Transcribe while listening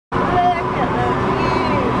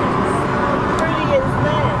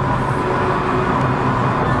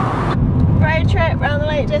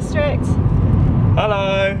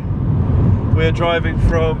We're driving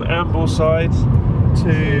from Ambleside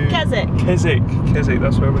to Keswick.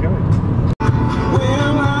 That's where we're going. I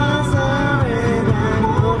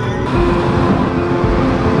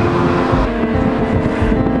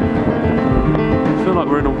feel like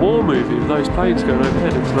we're in a war movie with those planes going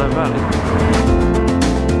overhead into that valley.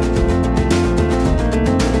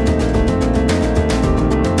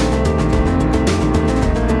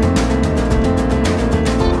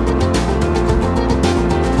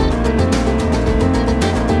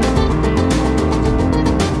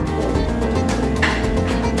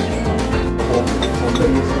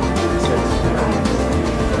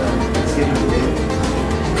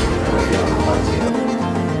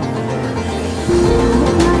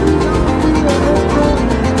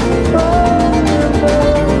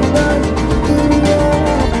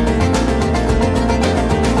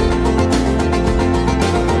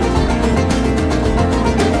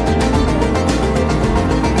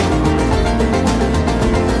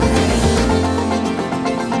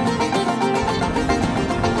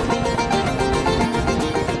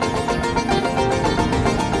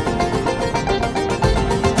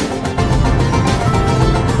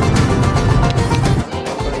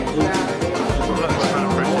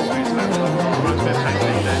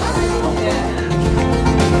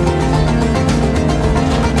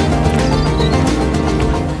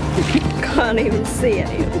 Can't even see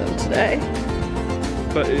any of them today.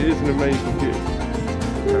 But it is an amazing view.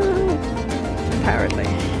 Apparently.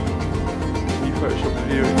 You photoshopped the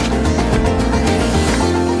view.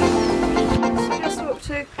 So we just walked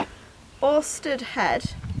to Orsted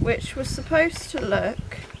Head, which was supposed to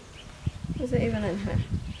look... Is it even in here?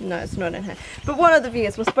 No, it's not in here. But one of the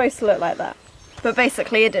views was supposed to look like that. But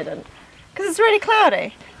basically it didn't. Because it's really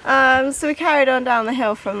cloudy. So we carried on down the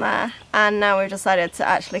hill from there, and now we've decided to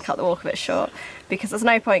actually cut the walk a bit short because there's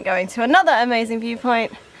no point going to another amazing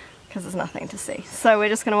viewpoint because there's nothing to see. So we're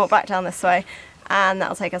just going to walk back down this way, and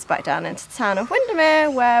that'll take us back down into the town of Windermere,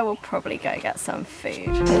 where we'll probably go get some food.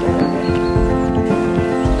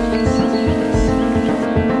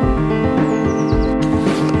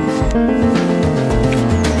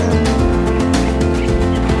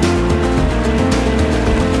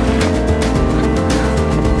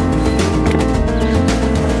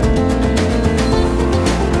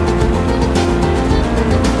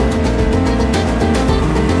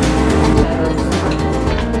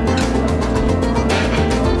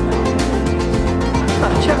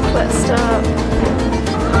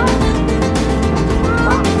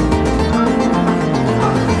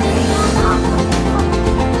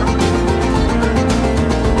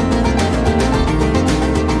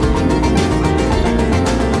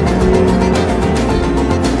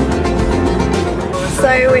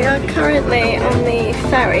 So we are currently on the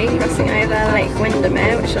ferry crossing over Lake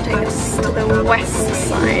Windermere, which will take us to the west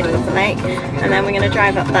side of the lake, and then we're going to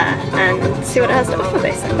drive up there and see what it has to offer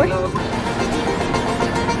basically.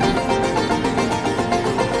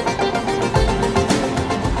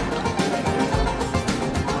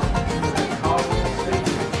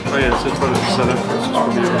 Oh yeah, so toilet cellar, it's just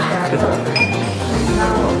from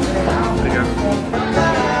you.